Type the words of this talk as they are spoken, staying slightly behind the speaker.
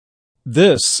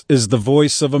This is the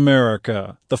voice of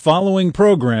America. The following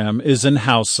program is in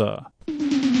Hausa.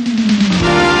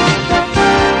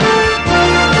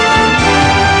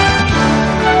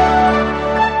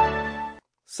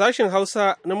 Sashen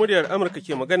Hausa na muryar Amurka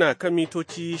ke magana kan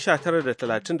mitoci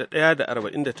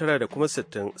 19.31 da kuma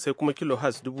 60 sai kuma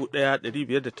kilohertz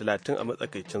 1,530 a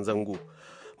matsakaicin zango.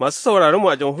 Masu sauraron mu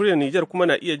a jamhuriyar Nijar kuma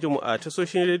na iya jin mu a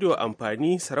tasoshin rediyo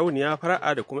amfani, sarauniya,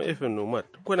 fara'a da kuma FM Noma.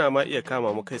 Kuna ma iya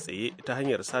kama mu kai tsaye ta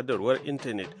hanyar sadarwar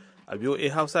intanet a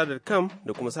voahausa.com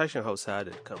da kuma sashen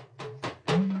hausa.com.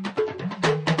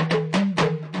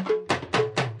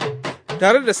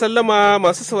 Tare da sallama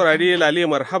masu saurare lale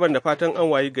marhaban da fatan an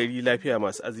wayi gari lafiya,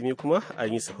 masu azumi kuma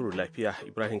an yi sahuru lafiya.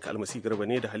 Ibrahim Kalmasi Garba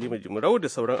ne da Halima Jimrau da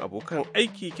sauran abokan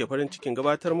aiki ke farin cikin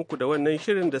gabatar muku da wannan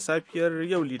shirin da safiyar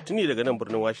yau Litini daga nan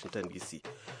birnin Washington DC.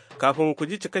 Kafin ku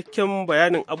ji cikakken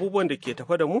bayanin abubuwan da ke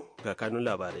tafa da mu ga kanun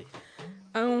labarai.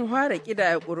 An fara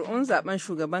ƙidaya ƙuri'un zaben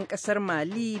shugaban ƙasar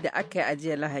Mali da aka yi a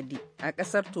jiya Lahadi. A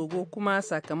ƙasar Togo kuma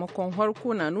sakamakon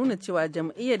harko na nuna cewa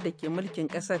jam'iyyar da ke mulkin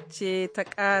ƙasar ce ta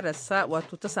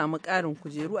samu ƙarin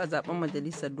kujeru a zaben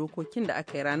majalisar dokokin da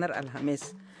aka yi ranar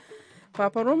Alhamis.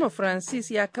 Papa Roma Francis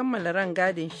ya kammala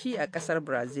rangadin shi a ƙasar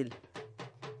Brazil.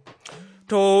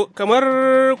 To,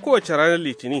 kamar kowace ranar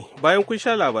Litini, bayan kun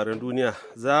sha labaran duniya,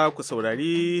 za ku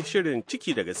saurari shirin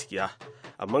ciki da gaskiya.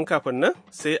 Amma kafin nan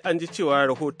sai an ji cewa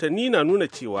rahotanni na nuna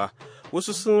cewa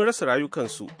wasu sun rasa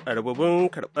rayukansu a rababin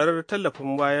karɓar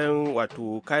tallafin bayan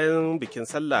kayan bikin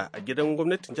sallah a gidan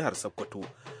gwamnatin jihar Sokoto.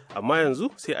 Amma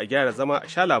yanzu sai a gyara zama a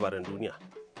sha labaran duniya.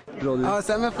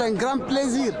 Ça me fait un grand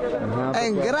plaisir,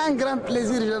 grand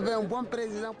plaisir. J'avais un bon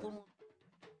président pour moi.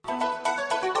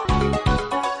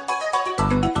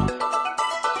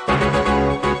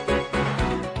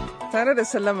 Tare da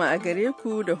sallama a gare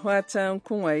ku da fatan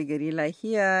kun waye gari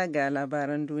lahiya ga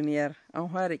labaran duniyar. An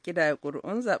fara kidaya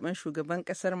ƙuri'un zaben shugaban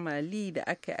ƙasar Mali da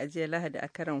aka yi a jiya Lahadi a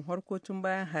karan harko tun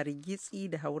bayan hargitsi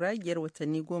da hauragiyar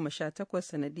watanni 18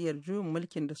 sanadiyar juyin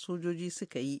mulkin da sojoji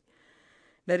suka yi.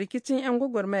 Da rikicin 'yan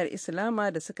gwagwarmayar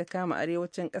Islama da suka kama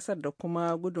arewacin ƙasar da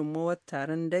kuma gudunmawar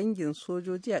taron dangin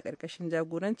sojoji a ƙarƙashin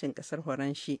jagorancin ƙasar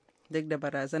Horanshi. Duk da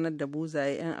barazanar da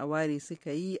buzaye 'yan aware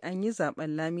suka yi, an yi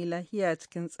zaben lami lahiya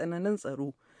cikin tsananin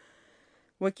tsaro.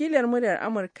 Wakilar muryar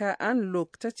Amurka Ann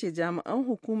Lok ta ce jami'an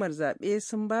hukumar zaɓe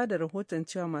sun ba da rahoton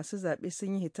cewa masu zaɓe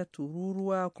sun yi hita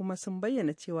tururuwa kuma sun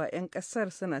bayyana cewa 'yan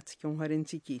ƙasar suna cikin farin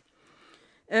ciki.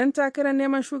 'Yan takarar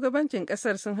neman shugabancin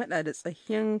ƙasar sun hada da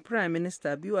tsohon Prime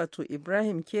Minister biyu wato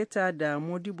Ibrahim Keta da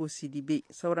Modibo Sidibe.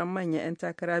 Sauran manyan 'yan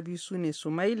takara biyu su ne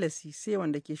Sumaila Sise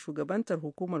wanda ke shugabantar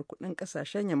hukumar kudin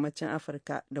kasashen yammacin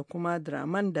Afirka da kuma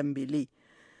Draman Dambele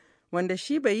wanda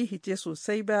shi bai yi hice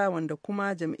sosai ba, wanda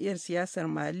kuma jam'iyyar siyasar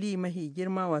Mali mahi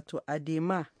girma wato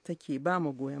Adema take ba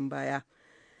mu goyon baya.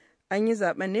 An yi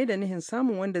zaben ne da nihin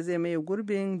samun wanda zai maye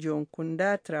gurbin John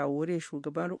Kunda Traore,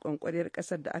 shugaban rikon kwaryar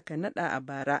kasar da aka nada a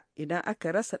bara. Idan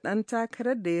aka rasa dan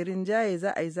takarar da ya rinjaye,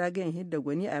 za a yi zagayen hidda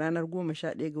gwani a ranar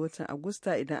 11 ga watan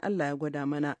Agusta idan Allah ya gwada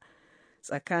mana,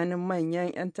 tsakanin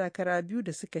manyan 'yan takara biyu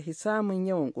da suka hi samun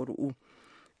yawan ƙuri'u.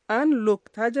 Ann Lok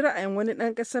ta ji ra'ayin wani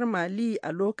ɗan ƙasar Mali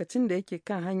a lokacin da yake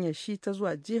kan hanyar shi ta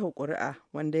zuwa jefa ƙuri'a,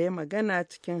 wanda ya magana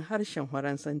cikin harshen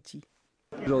Faransanci.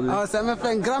 Ça me fait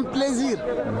un grand plaisir,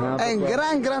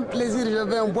 grand plaisir.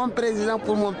 J'avais un bon président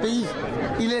pour mon pays.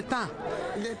 Il est temps.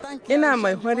 Ina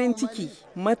mai farin ciki,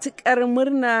 matuƙar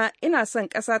murna, ina son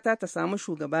ƙasata ta samu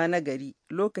shugaba na gari.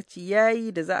 Lokaci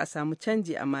yayi da za a samu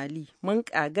canji a Mali. Mun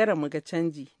ƙagara mu ga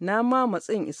canji. Na ma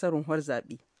matsayin isa runhuwar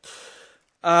zaɓe.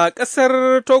 A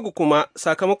ƙasar Togo kuma,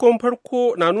 sakamakon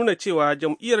farko na nuna cewa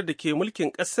jam'iyyar da ke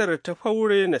mulkin ƙasar ta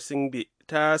Faure na Singbe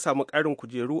ta samu ƙarin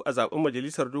kujeru a zaben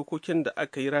majalisar dokokin da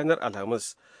aka yi ranar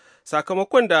Alhamis.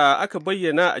 Sakamakon da aka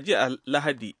bayyana a jiya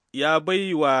Lahadi ya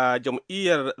bai wa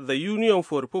jam'iyyar The Union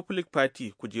for Republic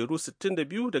Party kujeru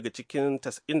 62 daga cikin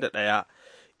 91.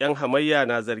 'Yan hamayya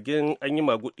na zargin an yi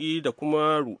maguɗi da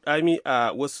kuma rudami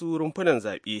a wasu rumfunan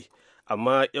zaɓe,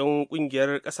 amma 'yan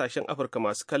ƙungiyar ƙasashen Afirka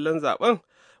masu kallon zaben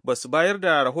ba su bayar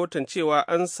da rahoton cewa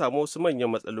an samu wasu manyan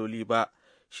matsaloli ba.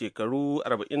 Shekaru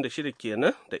 46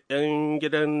 kenan da 'yan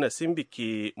gidan Nasimbi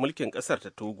ke mulkin ƙasar ta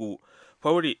Togo.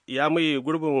 Faure ya maye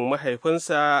gurbin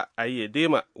mahaifinsa a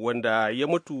Yedema wanda ya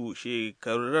mutu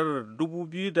shekarar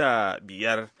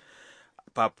 2005.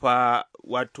 Papa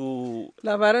wato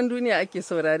labaran duniya ake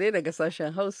saurare daga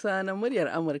sashen Hausa na muryar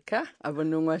Amurka a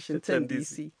birnin Washington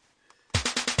DC.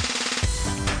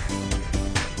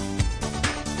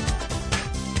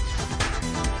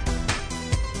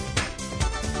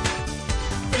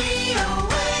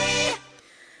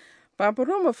 Papa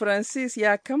Roma Francis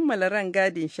ya kammala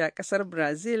rangadin shi a ƙasar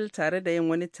Brazil tare da yin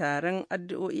wani taron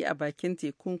addu'o'i a bakin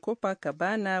tekun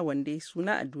Copacabana wanda ya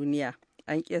suna a duniya.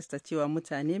 An kiyasta cewa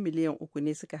mutane miliyan 3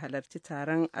 ne suka halarci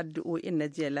taron addu'o'in na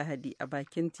jiya Lahadi a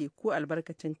bakin teku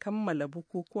albarkacin kammala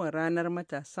bukukuwan ranar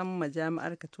matasan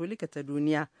majami'ar Katolika ta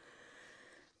duniya.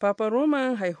 Papa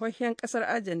Roman haihuwar ƙasar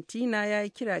Argentina ya yi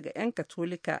kira ga 'yan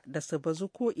Katolika da su bazu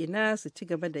ko'ina su ci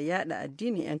gaba da yada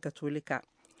addinin 'yan Katolika.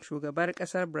 Shugabar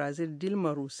ƙasar Brazil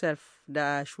Dilma Rousseff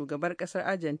da shugabar ƙasar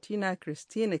Argentina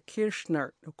Cristina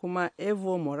Kirchner da kuma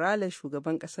Evo Morales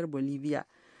shugaban ƙasar Bolivia.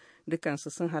 Dukansu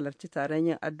sun halarci taron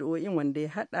yin addu'o'in wanda ya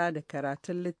haɗa da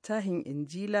karatun littafin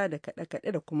Injila da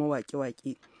kaɗe-kaɗe da kuma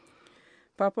waƙe-waƙe.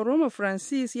 Papa Roma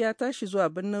Francis ya tashi zuwa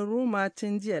birnin Roma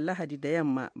tun jiya Lahadi da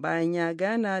yamma bayan ya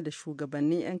gana da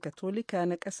shugabannin 'yan Katolika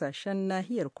na ƙasashen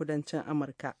nahiyar kudancin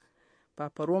Amurka.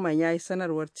 Papa Roman ya yi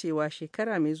sanarwar cewa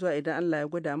shekara mai zuwa idan Allah ya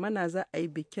gwada mana za a yi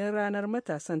bikin ranar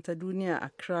matasan ta duniya a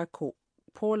Krakow,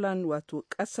 Poland wato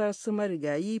ƙasar su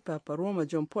marigayi Papa Roma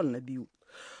John Paul na biyu.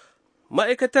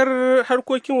 Ma'aikatar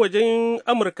harkokin wajen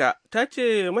Amurka ta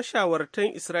ce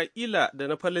mashawartan Isra'ila da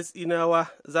na Falasɗinawa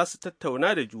za su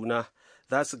tattauna da juna,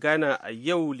 za su gana a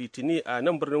yau Litini a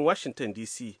nan birnin Washington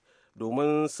DC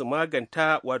domin su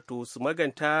maganta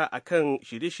a kan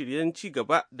shirye-shiryen ci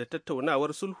gaba da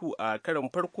tattaunawar sulhu a karon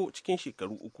farko cikin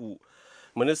shekaru 3.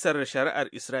 Ministar Shari'ar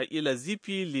Isra'ila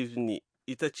Zipi Livni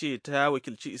ita ce ta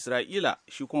wakilci Isra'ila,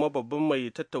 shi kuma babban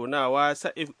mai tattaunawa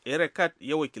Sa'if Erekat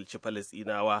ya wakilci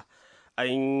Falasɗinawa.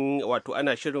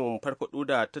 Ana shirin farfado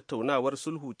da tattaunawar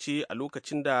sulhu ce a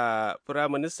lokacin da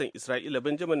Firaministan Isra'ila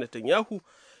Benjamin Netanyahu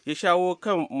ya shawo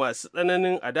kan masu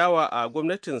tsananin adawa a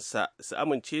gwamnatinsa su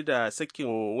amince da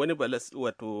sakin wani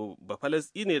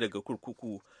Bafalasɗine daga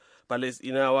kurkuku.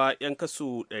 Falasɗinawa 'yan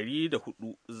kaso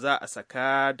 104 za a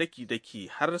saka daki-daki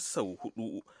har sau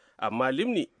 4, amma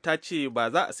Limni ta ce ba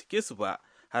za a sake su ba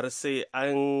har sai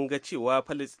an ga cewa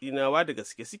Falasɗinawa da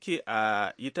gaske suke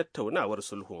a yi tattaunawar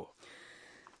sulhu.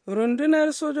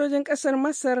 Rundunar sojojin ƙasar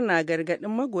Masar na gargaɗin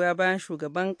magoya bayan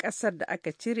shugaban ƙasar da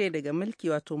aka cire daga mulki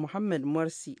wato Muhammad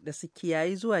Morsi da su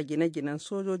kiyayi zuwa gine-ginen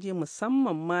sojoji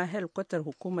musamman ma helkwatar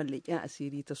hukumar leƙen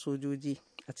asiri ta sojoji.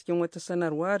 A cikin wata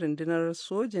sanarwa rundunar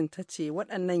sojin ta ce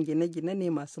waɗannan gine-gine ne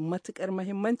masu matuƙar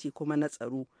mahimmanci kuma na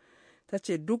tsaro. Ta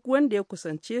ce duk wanda ya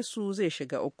kusance su zai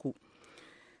shiga uku.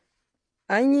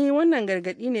 An yi wannan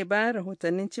gargaɗi ne bayan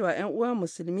rahotannin cewa 'yan uwa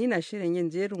musulmi na shirin yin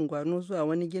jerin gwano zuwa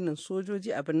wani ginin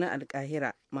sojoji a birnin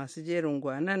Alkahira. Masu jerin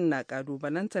gwanon na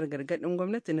ƙalubalantar gargaɗin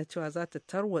gwamnati na cewa za ta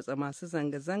tarwatsa masu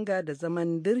zanga-zanga da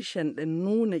zaman dirshan ɗin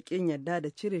nuna ƙin yadda da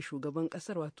cire shugaban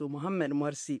ƙasar wato Muhammad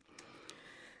Morsi.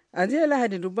 A jiya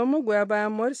Lahadi dubban magoya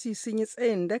bayan Morsi sun yi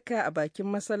tsayin daka a bakin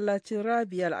masallacin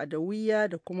Rabi'a Al'adawiyya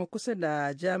da kuma kusa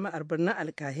da jami'ar birnin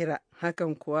Alkahira.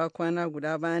 Hakan kuwa kwana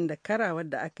guda bayan da karawar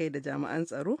da aka yi da jami'an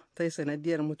tsaro ta yi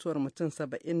sanadiyar mutuwar mutum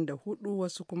 74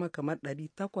 wasu kuma kamar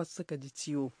 800 suka ji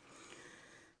ciwo.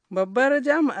 Babbar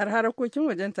jami'ar harakokin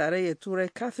wajen tarayyar Turai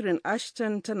Catherine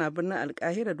Ashton tana birnin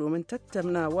Alkahira domin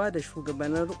tattaunawa da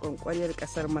shugabannin riƙon ƙwaryar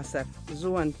ƙasar Masar.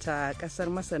 Zuwanta ƙasar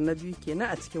Masar na biyu kenan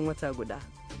a cikin wata guda.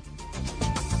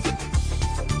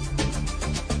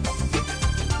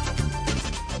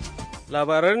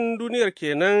 Labaran duniyar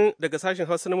kenan daga sashen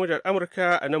Hausa na muryar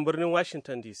Amurka a nan birnin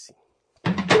Washington DC.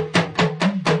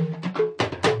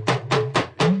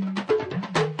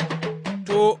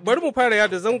 To bari mu fara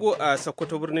yada zango a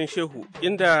Sokoto birnin Shehu,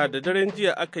 inda da daren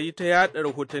jiya aka yi ta yada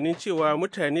rahotannin cewa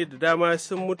mutane da dama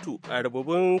sun mutu a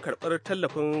rababin karɓar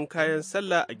tallafin kayan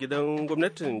sallah a gidan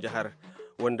gwamnatin jihar,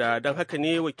 wanda don haka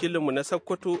ne wakilinmu na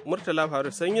Sokoto Murtala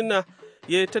Faru Sanyinna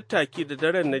ya yi tattaki da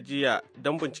daren na jiya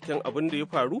don binciken abin da ya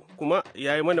faru kuma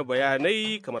ya yi mana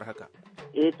bayanai kamar haka.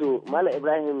 To Malam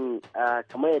Ibrahim,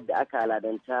 kamar yadda aka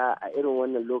aladanta a irin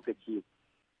wannan lokaci,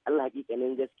 Allah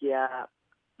hakikanin gaskiya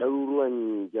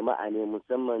ɗaruruwan jama'a ne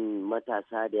musamman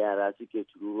matasa da yara suke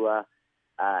tururuwa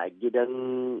a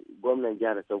gidan gwamnan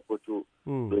jihar Sokoto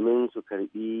domin su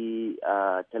karbi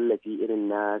tallafi irin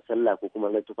na sallah ko kuma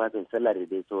na tufafin sallah da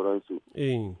dai sauransu.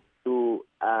 To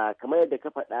kamar yadda ka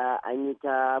faɗa an yi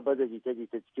ta baza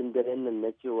jita-jita cikin daren nan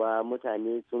na cewa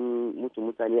mutane sun mutu,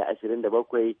 mutane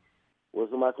 27,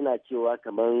 wasu ma suna cewa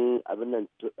kamar abin nan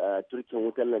turkin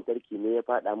wutar lantarki ne ya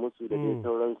faɗa musu da dai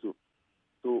sauransu.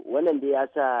 To wannan dai ya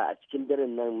sa a cikin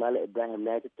daren nan Malam Ibrahim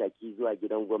na ya tattaki zuwa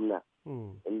gidan gwamna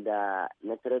inda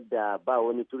na tarar da ba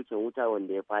wani turken wuta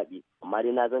wanda ya faɗi, amma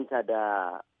dai na zanta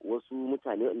da wasu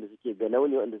mutane wanda suke ganau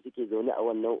ne wanda suke zaune a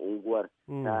wannan unguwar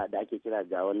da ake kira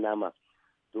gawan nama.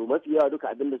 To mafi yawa duka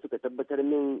abin da suka tabbatar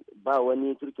min ba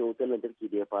wani turken wutar lantarki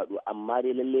da ya faɗo, amma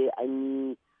dai lalle an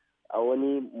yi a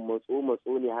wani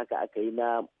matso ne haka aka yi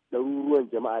na ɗaruruwan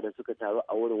jama'a da suka taru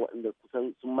a wurin waɗanda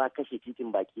kusan sun ma kashe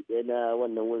titin baki ɗaya na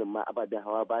wannan wurin ma ababen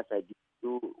hawa ba sa bi.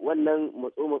 To wannan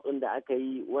matson da aka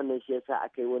yi wannan shi yasa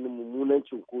aka yi wani mummunan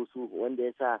cunkoso wanda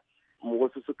yasa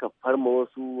wasu suka farma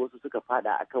wasu suka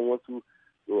fada akan wasu.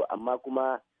 To amma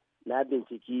kuma na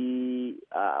binciki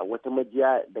a wata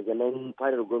majiya daga nan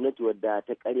fadar gwamnati wadda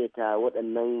ta karyata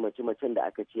waɗannan mace-macen da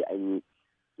aka ce an yi.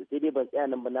 Sai dai ban tsaya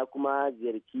nan ba, na kuma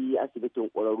ziyarci asibitin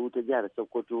ƙwararru ta jihar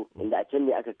Sokoto inda a can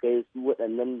ne aka kai su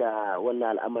waɗannan da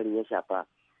wannan al'amarin ya shafa.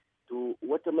 To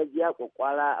wata majiya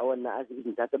kwakwara a wannan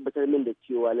asibitin ta tabbatar min da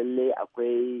cewa lallai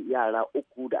akwai yara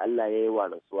 3 da Allah ya yi wa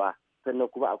rasuwa, sannan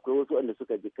kuma akwai wasu wanda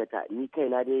suka jikkata. Ni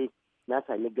kaina dai na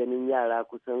sami ganin yara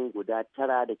kusan guda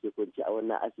 9 da ke kwanci a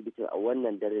wannan asibitin a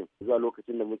wannan daren zuwa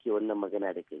lokacin da muke wannan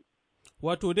magana da kai.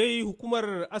 Wato dai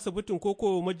hukumar asibitin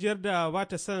koko majiyar da ba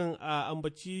ta son a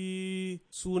ambaci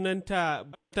sunanta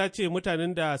ta ce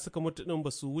mutanen da suka mutu ɗin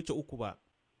ba su wuce 3 ba.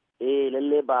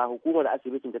 Lalle ba hukumar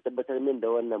asibitin ta tabbatar min da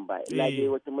wannan ba. Ila dai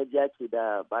wata majiya ce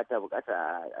da ba ta bukata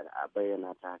a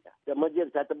bayyana ta haka. Da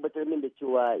majiyar ta tabbatar min da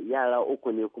cewa yara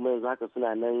 3 ne kuma yanzu haka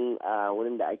suna nan a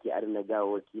wurin da ake adana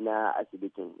gawawwaki na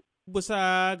asibitin.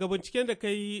 Bisa ga binciken da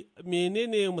kai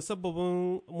menene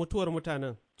musabbabin mutuwar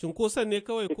mutanen? Cunkoson ne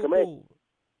kawai ko?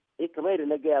 Kamar yadda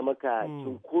na gaya maka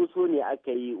cunkoso ne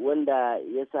aka yi wanda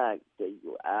ya sa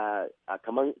a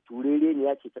kamar turere ne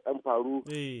ya ce ta ɗan faru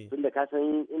tunda ka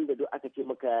san inda duk aka ce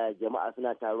maka jama'a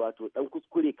suna taruwa to ɗan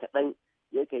kuskure kaɗan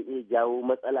yakan iya jawo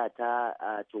matsala ta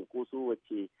cunkoso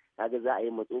wacce kaga za a yi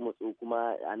matso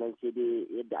kuma a nan sai dai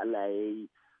yadda Allah ya yi.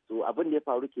 To abin da ya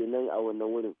faru kenan a wannan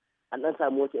wurin. An ɗan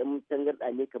samu wata 'yan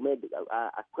tangarɗa ne kamar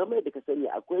yadda ka sani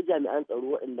akwai jami'an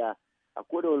tsaro waɗanda a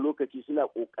kowane lokaci suna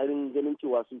ƙoƙarin ganin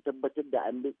cewa sun tabbatar da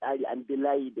an bi tsari an bi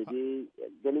layi da dai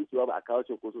ganin cewa ba a kawo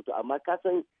cunkoso to amma ka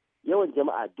san yawan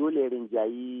jama'a dole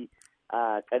rinjayi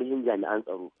a ƙarfin jami'an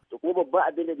tsaro. To kuma babban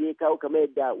abin da ya kawo kamar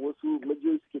yadda wasu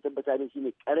majiyoyi suke tabbata ne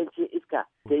shine karancin iska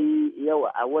ta yi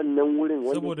yawa a wannan wurin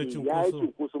wanda ya yi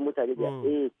cunkoson mutane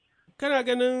da Kana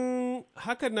ganin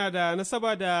hakan na da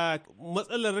nasaba da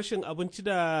matsalar rashin abinci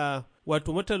da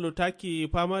wato matalauta ke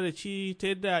fama da ci ta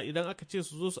yadda idan aka ce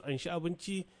su zo su anshi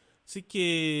abinci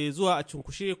suke zuwa a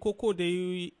cunkushe koko da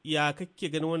ya kake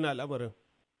ganin wannan al'amarin?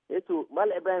 To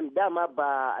Malam Ibrahim dama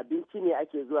ba abinci ne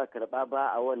ake zuwa karɓa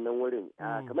ba a wannan wurin.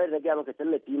 Kamar da gaya maka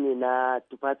tallafi ne na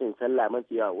tufafin sallah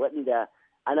mafi yawa waɗanda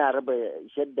ana raba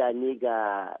shadda ne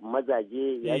ga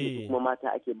mazaje yayin kuma mata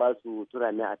ake ba su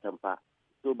turane a tamfa.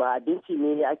 To ba abinci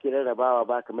ne ake rarrabawa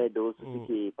ba kamar yadda wasu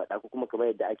suke faɗa ko kuma kamar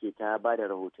yadda ake ta ba da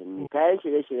rahotanni. Kayan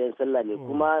shirye-shiryen sallah ne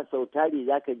kuma sau tari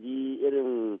za ka ji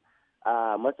irin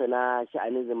masana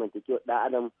sha'anin zamantakewa ɗan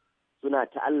adam suna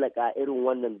ta'allaka irin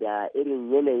wannan da irin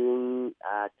yanayin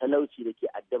talauci da ke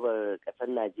addabar ƙasar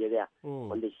Najeriya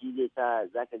wanda shi zai sa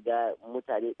za ka ga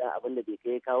mutane ɗan abin da bai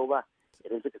kai kawo ba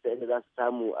idan suka san inda za su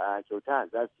samu a kyauta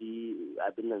za su yi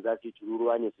abin nan za su yi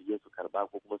tururuwa ne su je su karba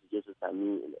ko kuma su je su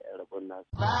sami rabon nasu.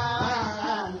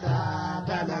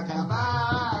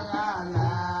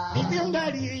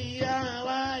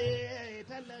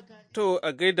 To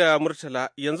a gaida Murtala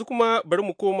yanzu kuma bari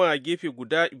mu koma gefe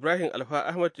guda Ibrahim Alfa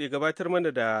Ahmad ya gabatar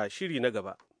mana da shiri na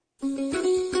gaba.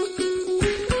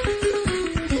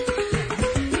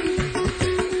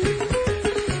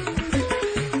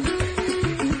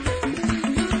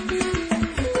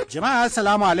 Jama'a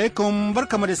assalamu alaikum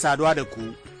barkamu da saduwa da ku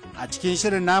a cikin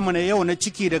shirin namu na yau na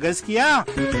ciki da gaskiya.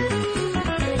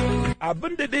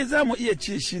 Abin da dai za mu iya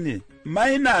ce shi ne,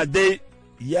 maina dai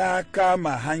ya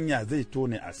kama hanya zai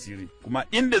tone asiri, kuma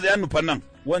inda zai nufa nan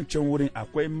wancan wurin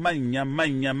akwai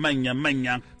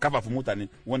manyan kafafun mutane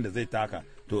wanda zai taka,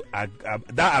 to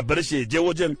da a bar shi je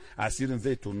wajen asirin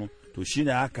zai tono, to shine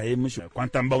aka yi mishi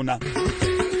kwantan bauna.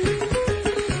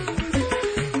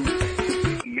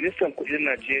 Ministan kudin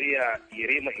Najeriya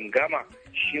Yerima Ingama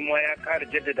shi ma ya ƙara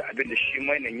jaddada abin da shi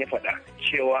mai nan ya faɗa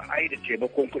cewa ai da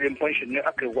taimakon kuɗin fanshin ne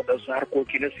aka yi waɗansu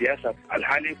harkoki na siyasa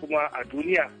alhali kuma a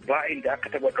duniya ba inda aka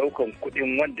taɓa ɗaukan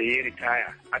kuɗin wanda ya ritaya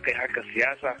aka yi harkar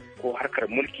siyasa ko harkar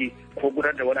mulki ko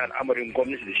gudanar da wani al'amarin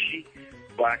gwamnati da shi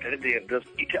ba tare da yarda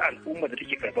ita al'umma da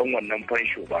take karɓan wannan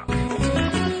fansho ba.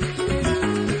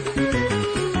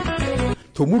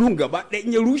 To murhun gaba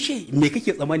ɗayan ya rushe me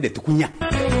kake tsammani da tukunya?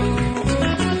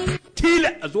 Tila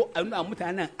a zo a nuna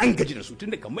mutanen an gaji da su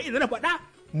tun da kamar idan na faɗa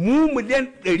mu miliyan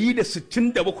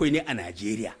 167 ne a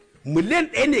Najeriya. Miliyan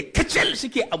 1 ne kacal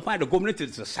suke amfani da gwamnati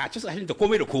da sace-sacen da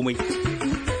komai da komai.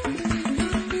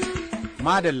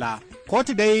 Madalla,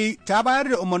 kotu dai ta bayar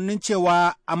da umarnin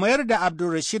cewa a mayar da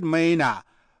Abdulrashid Maina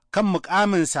kan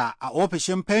mukaminsa a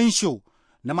ofishin fensho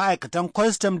na ma'aikatan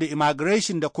kwastam da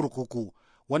immigration da kurkuku,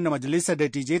 wanda majalisar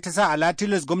dattijai ta sa ala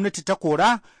tilas gwamnati ta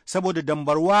kora saboda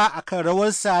dambarwa akan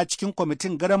rawarsa cikin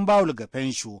kwamitin garan bawul ga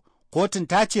fensho. Kotun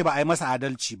ta ce ba a yi masa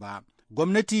adalci ba.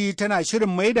 Gwamnati tana shirin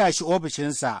maida shi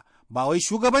ofishinsa, ba wai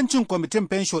shugabancin kwamitin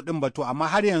fensho ɗin ba to, amma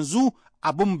har yanzu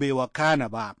abin bai wakana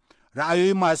ba.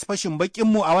 Ra'ayoyi masu fashin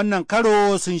bakinmu a wannan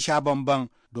karo sun sha bamban,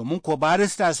 domin ko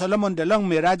barista Solomon Dalon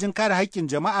mai rajin kare haƙƙin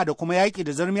jama'a da kuma yaƙi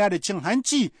da zarmiya da cin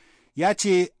hanci ya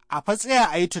ce a fatsaya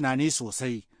a yi tunani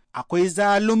sosai. Akwai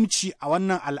zalunci a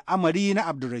wannan al'amari na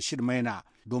Abdulrashid Maina,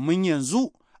 domin yanzu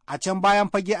a can bayan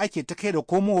fage ake ta kai da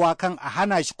komowa kan a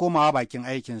hana shi komawa bakin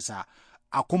aikinsa,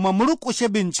 a kuma murƙushe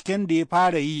binciken da ya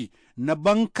fara yi na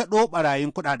bankaɗo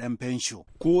ɓarayin kuɗaɗen fensho.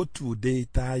 Kotu dai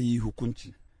ta yi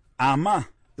hukunci, amma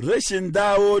rashin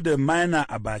dawo da Maina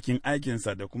a bakin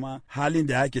aikinsa da kuma halin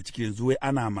da yake ciki yanzu wai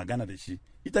ana magana da shi,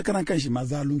 ita karan kanshi ma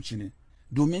zalunci ne,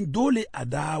 domin dole a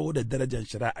dawo da darajar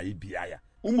shari'a a yi biyayya.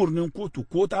 Umurnin kotu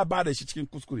ko ta ba da shi cikin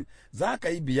kuskure za ka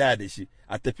yi biyayya da shi,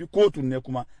 a tafi kotun ne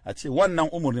kuma a ce wannan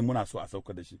umurnin muna so a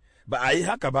sauka da shi. Ba a yi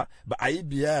haka ba, ba a yi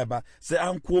biyayya ba, sai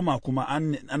an koma kuma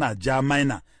ana ja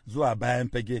Maina zuwa bayan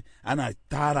fage, ana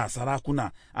tara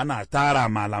sarakuna, ana tara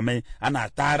malamai, ana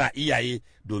tara iyaye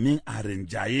domin a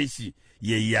rinjaye shi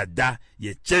ya yadda,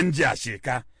 ya canja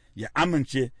sheka, ya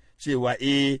amince cewa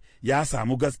ya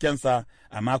samu gaskensa,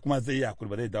 amma kuma zai yi hakuri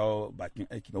ba zai dawo bakin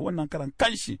aiki ba. Wannan karan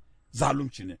kanshi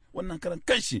zalunci ne, wannan karan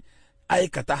kanshi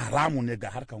aikata haramu ne ga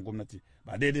harkan gwamnati,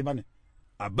 ba daidai ba ne.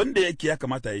 Abin da yake ya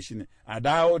kamata ya yi shi ne a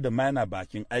dawo da Maina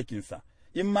bakin aikinsa.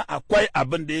 In ma akwai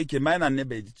abin da yake Maina ne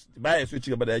ba ya so ci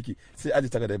gaba da aiki, sai aji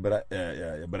takarda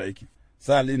ya bar aiki.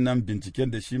 Salin nan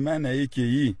binciken da shi Maina yake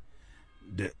yi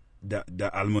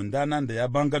da almundanan da ya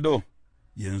bangado,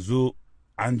 yanzu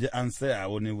an je an saya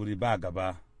wani wuri ba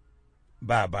gaba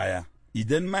ba baya.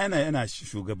 Idan Maina yana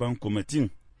shugaban kwamitin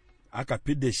aka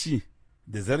fidda shi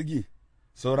da zargi,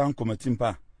 sauran kwamitin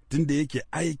fa tun da yake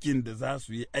aikin da za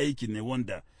su yi aiki ne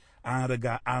wanda an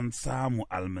riga an samu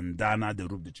almundana da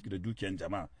rubda ciki da dukiyan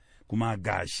jama'a, kuma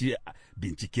gashi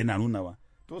bincike na nunawa,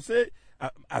 to sai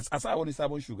a sa wani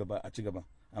sabon shugaba a ci gaba.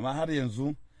 Amma har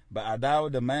yanzu ba a dawo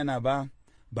da Maina ba,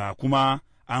 ba kuma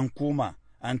an koma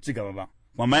an ci gaba ba.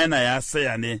 Kuma Maina ya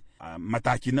saya ne a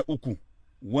mataki na uku,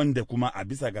 wanda kuma a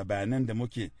bisa ga bayanan da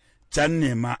muke can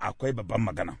ne ma akwai babban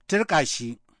magana. Turka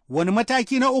shi, wani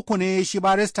mataki na uku ne shi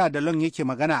barista Dalon yake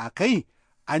magana a kai?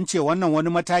 An ce wannan wani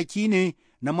mataki ne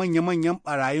na manya-manyan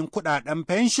ɓarayin kuɗaɗen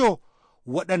fensho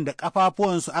waɗanda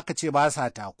ƙafafuwansu aka ce ba sa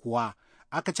takuwa.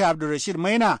 Aka ce Abdulrashid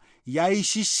Maina ya yi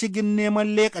shishigin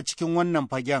neman leƙa cikin wannan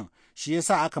fagen, shi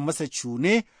yasa aka masa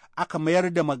cune, aka mayar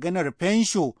da maganar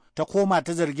fensho ta koma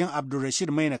ta zargin Abdulrashid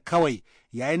Maina kawai,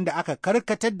 yayin da aka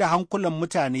karkatar da hankulan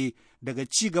mutane daga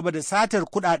ci gaba da satar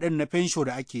kuɗaɗen na fensho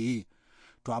da ake yi.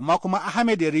 To amma kuma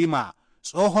Ahmed Yarima,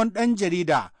 tsohon ɗan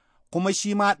jarida, kuma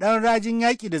shi ma ɗan rajin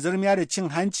yaƙi da zarmiya da cin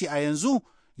hanci a yanzu,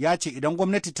 ya ce idan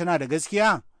gwamnati tana da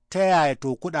gaskiya, ta yaya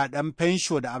to kuɗaɗen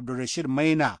fensho da Abdulrashid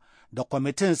Maina da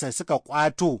kwamitinsa suka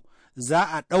ƙwato za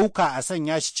a ɗauka a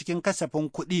sanya shi cikin kasafin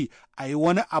kuɗi a yi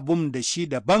wani abun da shi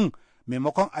daban,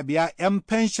 maimakon a biya 'yan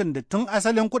fenshon da tun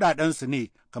asalin kuɗaɗensu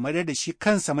ne, kamar yadda shi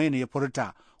kansa Maina ya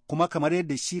furta, kuma kamar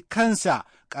yadda shi kansa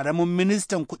ƙaramin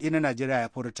ministan kuɗi na Najeriya ya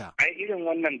furta. Ai irin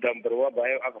wannan dambarwa ba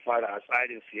yau aka fara a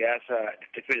tsarin siyasa da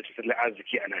tafiyar da tattalin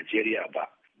arziki a Najeriya ba.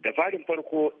 Da farin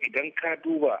farko idan ka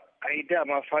duba ai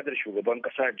dama fadar shugaban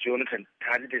ƙasa Jonathan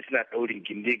ta da suna ɗaurin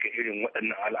gindi ga irin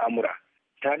waɗannan al'amura.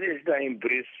 Ta da suna yin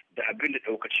bris da abin da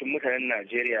ɗaukacin mutanen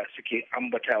Najeriya suke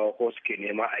ambatawa ko suke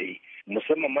nema a yi,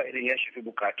 musamman ma idan ya shafi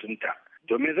bukatunta.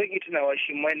 Domin zan iya tunawa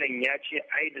shi Mainan ya ce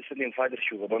ai da sanin fadar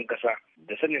shugaban kasa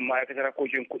da sanin ma'aikatar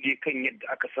harkokin kuɗi kan yadda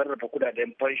aka sarrafa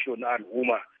kudaden fansho na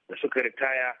al'umma da suka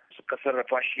ritaya suka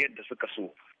sarrafa shi yadda suka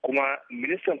so. Kuma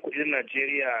ministan kuɗin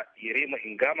Najeriya Yerima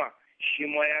Ingama shi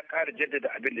ma ya ƙara jaddada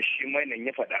abin da shi Mainan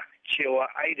ya faɗa cewa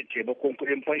ai da taimakon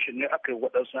kuɗin fansho ne aka yi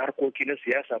waɗansu harkoki na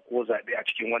siyasa ko zaɓe a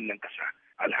cikin wannan ƙasa.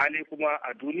 Alhali kuma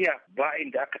a duniya ba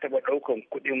inda aka taɓa ɗaukan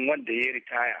kuɗin wanda ya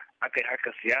ritaya aka yi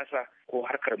harkar siyasa ko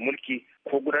harkar mulki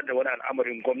ko gudanar da wani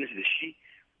al'amarin gwamnati da shi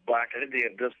ba tare da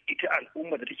yarda ita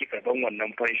al'umma da take karɓan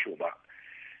wannan fansho ba.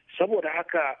 Saboda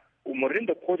haka umarnin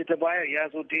da kotu ta bayar ya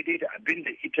zo daidai da abin da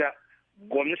ita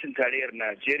gwamnatin tarayyar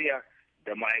Najeriya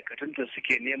da ma'aikatanta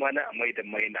suke nema na amai da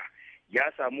maina.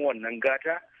 Ya samu wannan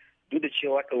gata duk da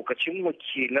cewa ɗaukacin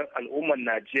wakilan al'ummar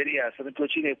Najeriya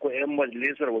sanatoci ne ko 'yan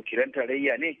majalisar wakilan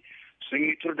tarayya ne sun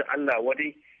yi tur da Allah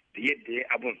wadai da yadda ya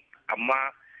abun,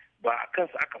 amma ba a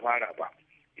kansa aka fara ba.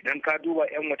 Idan ka duba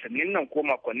 'yan watannin nan ko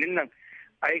makonnin nan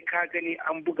ai ka gani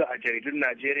an buga a jaridun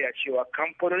Najeriya cewa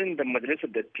kamfanonin da majalisar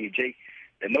dattijai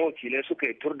da na wakilai suka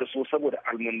yi tur da su saboda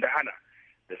almundahana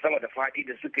da sama da faɗi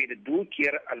da suka yi da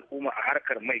dukiyar al'umma a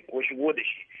harkar mai ko shigo da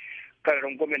shi. Kan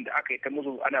rangwamen da aka yi ta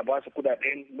musu ana ba su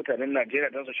kudaden mutanen Najeriya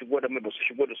don su shigo da mai ba su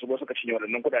shigo da su ba suka cinye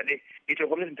waɗannan kudade. Ita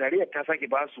gwamnatin tarayya ta sake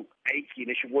ba su aiki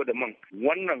na shigo da man.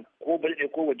 Wannan ko balde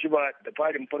ko wajiba da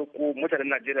farin farko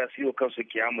mutanen Najeriya su yi wa kansu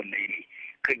kiyamun laili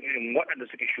kan irin waɗanda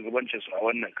suke shugabancin su a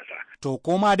wannan kasa. To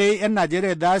koma dai 'yan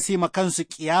Najeriya da su yi ma kansu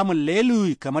kiyamun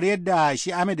laili kamar yadda shi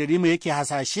Ahmed Rima yake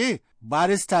hasashe.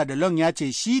 Barista da Long ya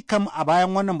ce shi kam a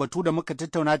bayan wannan batu da muka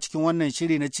tattauna cikin wannan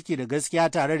shiri na ciki da gaskiya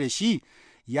tare da shi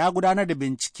ya gudanar da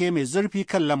bincike mai zurfi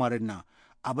kan lamarin nan,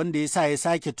 abin da ya sa ya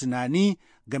sake tunani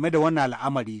game da wannan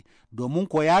al'amari, domin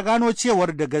ko ya gano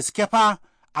cewar da gaske fa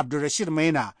Abdulrashid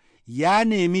Maina ya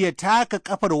nemi ya taka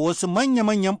kafar wasu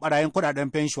manya-manyan barayin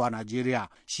kudaden fensho a Najeriya,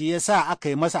 shi ya sa aka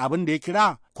yi masa abin da ya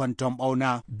kira kwanton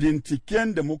ɓauna.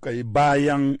 Binciken da muka yi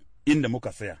bayan inda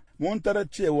muka saya, mun tarar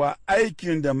cewa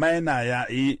aikin da Maina ya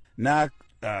yi na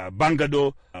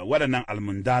bangado waɗannan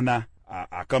almundana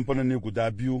a kamfanoni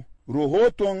guda biyu,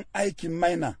 rahoton aikin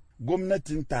Maina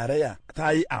gwamnatin tarayya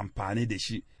ta yi amfani da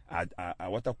shi a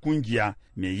wata kungiya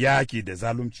mai yaki da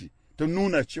zalunci, ta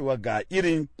nuna cewa ga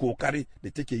irin kokari da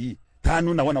take yi, ta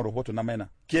nuna wannan rahoto na Maina.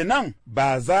 Kenan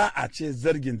ba za a ce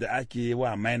zargin da ake yi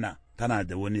wa Maina tana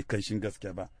da wani kanshin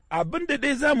gaskiya ba. Abin da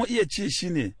dai za mu iya ce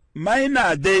shine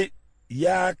Maina dai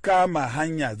ya kama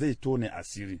hanya zai tone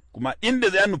asiri, kuma inda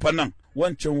zai nufa nan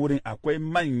wancan wurin akwai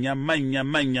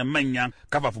manyan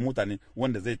kafafun mutane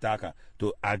wanda zai taka,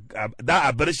 to da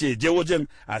a bar shi je wajen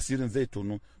asirin zai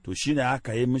tono, to shine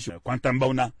aka yi mishi kwantan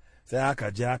bauna, sai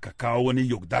aka je aka kawo wani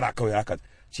yaudara kawai aka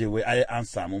ce wai ai an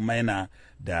samu Maina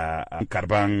da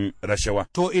karban rashawa.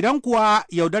 To idan kuwa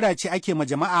yaudara ce ake ma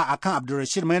jama'a akan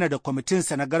Abdulrashid Maina da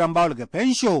kwamitinsa na garan bawul ga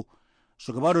fensho,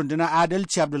 shugaban rundunar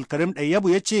adalci Abdulkarim Ɗayyabu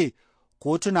ya ce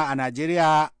kotuna a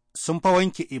Najeriya sun fa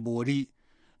wanke ibori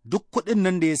duk kuɗin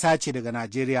nan da ya sace daga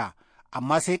Najeriya,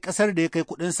 amma sai ƙasar da ya kai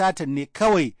kuɗin satan ne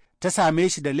kawai ta same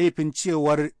shi da laifin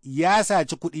cewar ya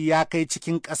saci kuɗi ya kai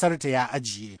cikin ƙasar ta ya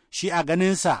ajiye. Shi a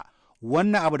ganinsa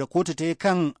wannan abu da kotu ta yi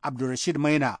kan Abdulrashid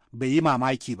Maina bai yi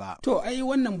mamaki ba. To ai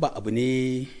wannan ba abu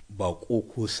ne baƙo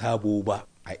ko sabo ba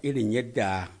a irin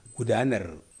yadda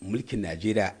gudanar mulkin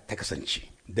Najeriya ta kasance.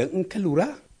 Don in ka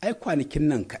lura ai kwanakin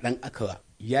nan kaɗan aka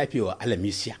yafe wa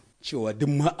Alamisiya cewa duk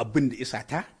ma abin da isa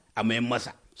ta a mayan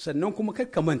masa. Sannan kuma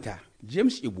kakka manta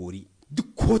James Ibori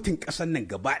duk kotun ƙasar nan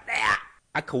gaba ɗaya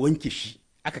aka wanke shi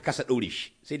aka kasa ɗaure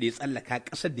shi sai da ya tsallaka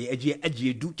ƙasar da ya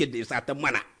ajiye dukiyar da ya satan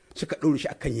mana suka ɗaure shi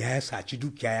akan ya saci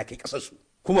dukiya ya kai ƙasarsu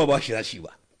kuma ba shi rashi ba.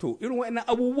 To irin waɗannan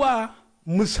abubuwa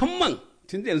musamman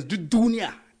tun da yanzu duk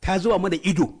duniya ta zuwa mana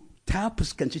ido ta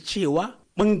fuskanci cewa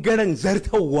ɓangaren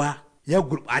zartarwa ya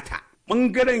gurɓata,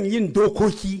 ɓangaren yin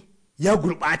dokoki ya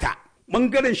gurɓata,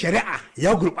 ɓangaren shari'a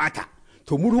ya gurɓata.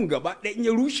 To murhun gaba ɗaya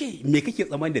ya rushe me kake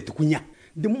tsammani da tukunya?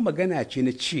 Duk magana ce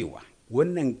na cewa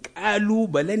wannan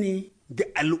ƙalubale ne ga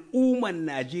al'umman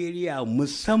Najeriya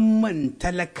musamman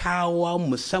talakawa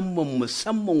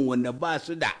musamman wanda ba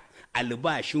su da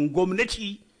albashin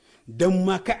gwamnati don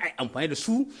ma ka a amfani da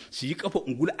su yi kafa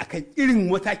ungula akan irin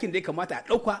matakin da ya kamata a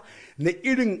ɗauka na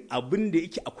irin abin da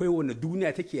yake akwai wanda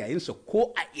duniya take yayinsa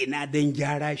ko a ina don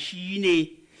gyara shine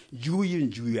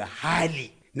juya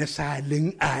hali na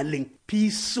salin alin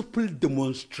peaceful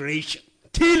demonstration.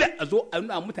 Tila a zo a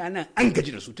nuna mutanen an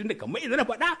gaji da su tun da kamar idan na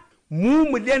faɗa mu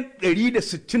miliyan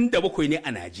 167 ne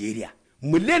a Najeriya.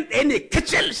 Miliyan 1 ne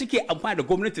kacal suke amfani da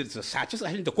gwamnati da sace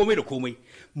sashen da komai da komai.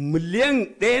 Miliyan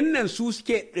 1 nan su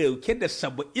suke ɗauke da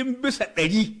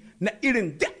 70% na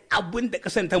irin duk abin da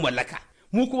ƙasar ta mallaka.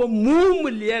 Mu kuma mu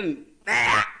miliyan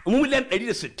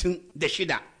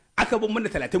 166 aka bar mana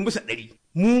 30%.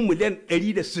 Mu miliyan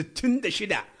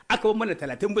 166 aka bar mana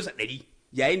 30%,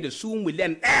 yayin da su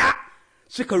miliyan 1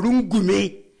 suka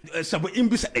rungume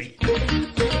 70%.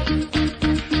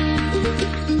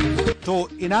 To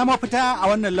ina mafita a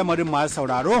wannan lamarin masu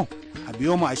sauraro? A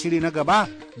biyo mu a shiri na gaba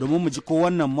domin mu ji ko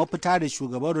wannan mafita da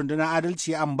shugaban rundunar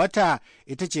adalci ambata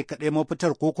ita ce kaɗai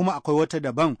mafitar ko kuma akwai wata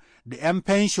daban da 'yan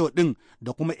fensho ɗin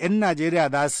da kuma 'yan Najeriya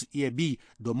za su iya bi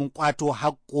domin ƙwato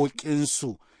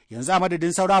haƙoƙinsu. Yanzu a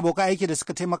madadin sauran abokan aiki da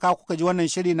suka taimaka kuka ji wannan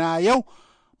shiri na yau,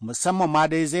 musamman ma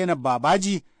dai Zainab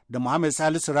Babaji da Muhammad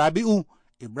Salisu Rabi'u,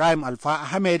 Ibrahim Alfa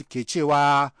Ahmed ke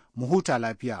cewa mu huta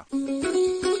lafiya.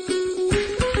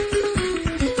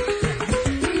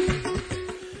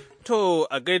 To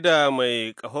a gaida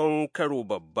mai ƙahon karo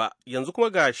babba, yanzu kuma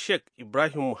ga Sheikh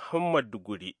Ibrahim Muhammad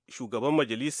Duguri, shugaban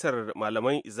majalisar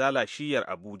malaman Izala shiyar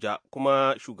Abuja,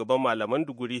 kuma shugaban malaman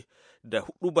Duguri da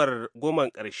hudubar goman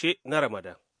ƙarshe na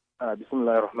Ramadan.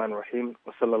 Bismillahir Rahmanir Rahim,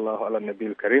 wa sallallahu ala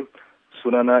nabiyil karim.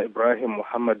 Sunana Ibrahim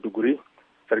Muhammad Duguri,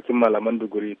 sarkin malaman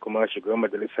Duguri kuma shugaban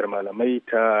majalisar malamai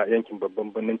ta yankin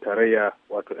babban birnin tarayya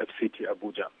wato FCT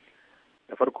Abuja.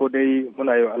 Da farko dai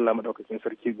muna yi wa Allah maɗaukakin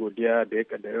sarki godiya da ya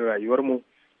ƙaddari rayuwarmu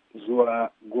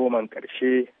zuwa 10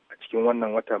 ƙarshe a cikin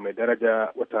wannan wata mai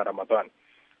daraja, wata Ramadan,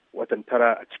 watan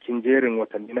 9 a cikin jerin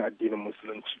watanni na addinin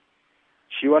Musulunci.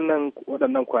 Shi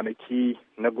waɗannan kwanaki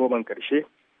na 10 ƙarshe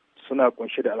suna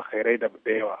ƙunshe da alkhairai da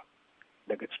yawa.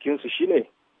 Daga cikinsu shine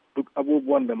duk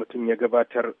abubuwan da mutum ya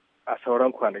gabatar a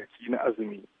sauran kwanaki na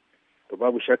azumi, to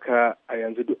babu shakka a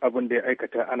yanzu duk abin da ya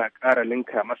aikata ana ƙara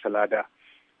linka masa lada.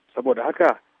 Saboda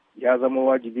haka ya zama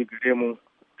wajibi gare mu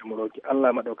da mu roƙi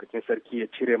Allah maɗaukakin sarki ya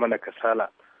cire mana kasala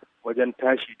wajen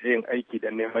tashi da yin aiki da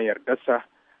neman yardarsa.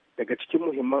 Daga cikin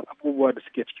muhimman abubuwa da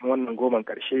suke cikin wannan 10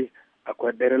 ƙarshe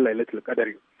akwai daren Lailatul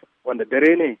Qadari, wanda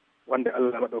dare ne wanda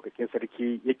Allah maɗaukakin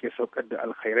sarki yake saukar da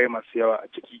alkhairai masu yawa a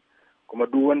ciki, kuma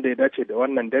duk wanda ya dace da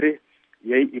wannan dare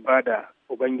ya yi ibada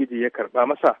Ubangiji ya karɓa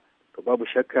masa, to babu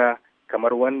shakka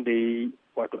kamar wanda ya yi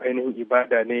wato ainihin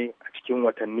ibada ne a cikin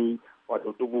watanni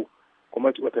wato 1000,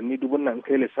 kuma watanni 1000 nan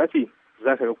kai lissafi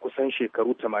za ka ga kusan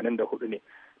shekaru 84 ne.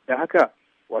 Da haka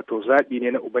wato zaɓi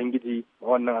ne na Ubangiji ma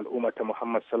wannan al'umma ta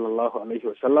Muhammad sallallahu alaihi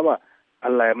wa sallama.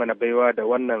 Allah ya mana baiwa da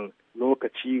wannan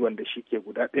lokaci wanda shi ke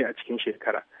guda ɗaya a cikin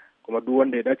shekara, kuma duk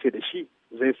wanda ya dace da shi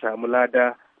zai samu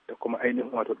lada da kuma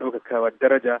ainihin wato ɗaukakawar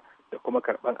daraja da kuma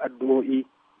karɓan addu'o'i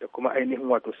da kuma ainihin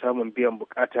wato samun biyan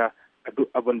bukata a duk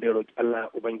abin da ya roƙi Allah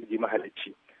Ubangiji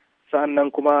mahalicci.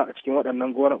 Sa'annan kuma a cikin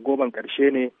waɗannan 10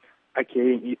 ƙarshe ne ake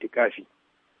yin itikafi,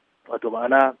 wato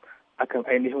ma'ana akan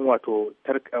ainihin wato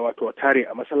tare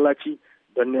a masallaci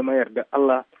don neman yarda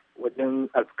Allah wajen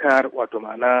azkar, wato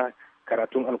ma'ana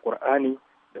karatun alkur'ani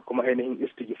da kuma ainihin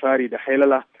istighfari da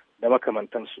hailala da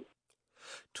makamantansu.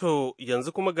 To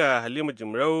yanzu kuma ga Halima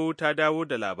Jimrau ta dawo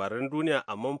da labaran duniya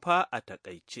amma fa a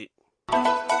takaice.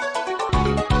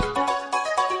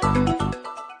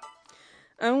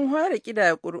 An fara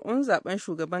ƙidaya ƙuri'un zaben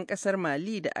shugaban ƙasar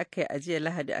Mali da aka yi a jiya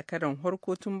Lahadi a karon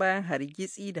harko tun bayan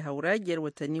hargitsi da hauragiyar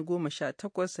watanni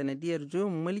 18 sanadiyar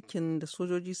juyin mulkin da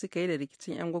sojoji suka yi da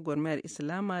rikicin 'yan gwagwarmayar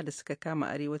Islama da suka kama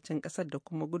arewacin ƙasar da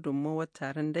kuma gudunmawar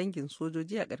taron dangin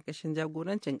sojoji a ƙarƙashin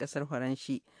jagorancin ƙasar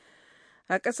Faranshi.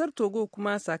 A ƙasar Togo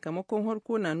kuma sakamakon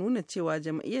harko na nuna cewa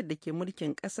jam'iyyar da ke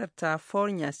mulkin ƙasar ta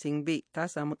Fornya Singbe ta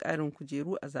samu ƙarin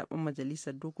kujeru a zaben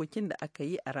majalisar dokokin da aka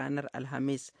yi a ranar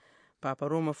Alhamis. Papa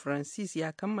Roma Francis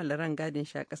ya kammala rangadin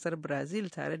shi a ƙasar Brazil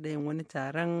tare da yin wani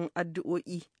taron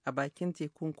addu'o'i a bakin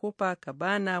tekun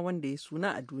Copacabana wanda ya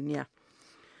suna a duniya.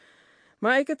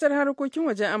 Ma'aikatar harkokin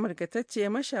wajen Amurka ta ce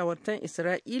mashawartan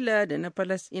Isra'ila da na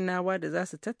Falasɗinawa da za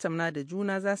su tattauna da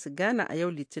juna za su gana a yau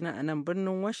Litinin a nan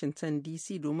birnin Washington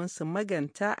DC domin su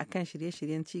maganta akan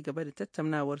shirye-shiryen ci gaba da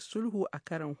tattaunawar sulhu a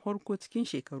karon harko cikin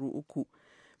shekaru 3.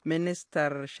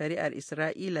 Ministar Shari'ar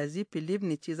Isra'ila Zipi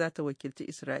Livni ce za ta wakilci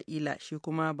Isra'ila, shi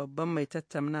kuma babban mai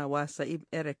tattaunawa Sa'ib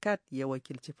Erekat ya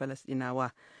wakilci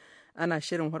Falasɗinawa. Ana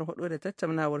shirin farfado da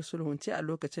tattaunawar sulhun ce a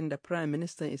lokacin da Prime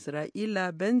Minister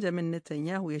Isra'ila Benjamin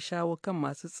Netanyahu ya shawo kan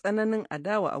masu tsananin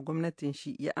adawa a gwamnatin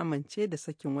shi ya amince da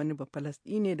sakin wani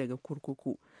Bafalasɗine daga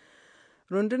kurkuku.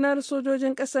 Rundunar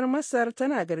sojojin ƙasar Masar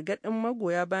tana gargaɗin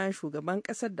magoya bayan shugaban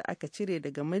ƙasar da aka cire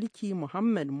daga mulki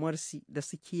Mohamed Morsi da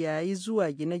su kiyayi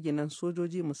zuwa gine-ginen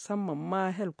sojoji musamman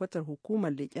ma helkwatar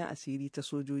hukumar leƙen asiri ta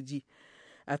sojoji.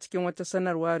 A cikin wata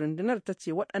sanarwa rundunar ta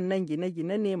ce waɗannan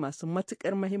gine-gine ne masu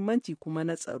matuƙar mahimmanci kuma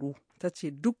na tsaro. Ta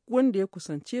ce duk wanda ya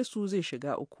kusance su zai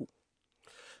shiga uku.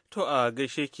 To a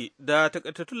gaishe ki, da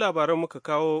takaitattun labaran muka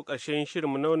kawo ƙarshen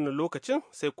shirinmu na wannan lokacin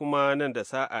sai kuma nan da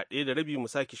sa'a 1:30 mu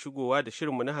sake shigowa da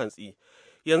shirinmu na hantsi.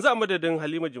 Yanzu a madadin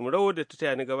Halima Jimrau da ta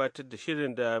taya ni gabatar da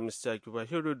shirin da Mr.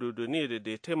 Kibashiru Dodoni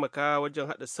da ya taimaka wajen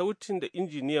haɗa sautin da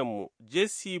injiniyanmu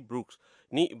Jesse Brooks,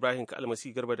 ni Ibrahim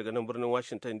Kalmasi Garba daga nan birnin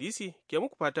Washington DC ke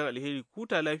muku fatan alheri,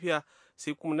 kuta lafiya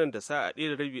sai kuma nan da sa'a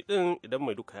 1:30 ɗin idan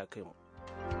mai duka ya kai mu.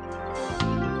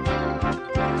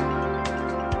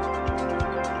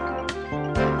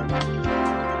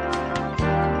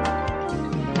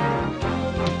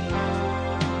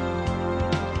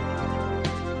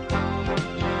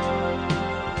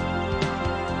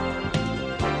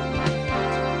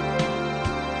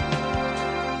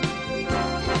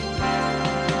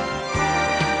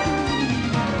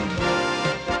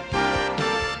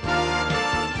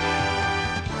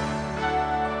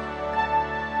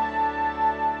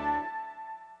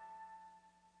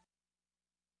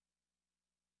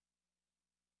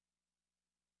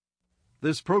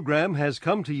 This program has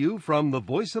come to you from the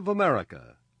Voice of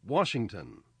America,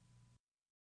 Washington.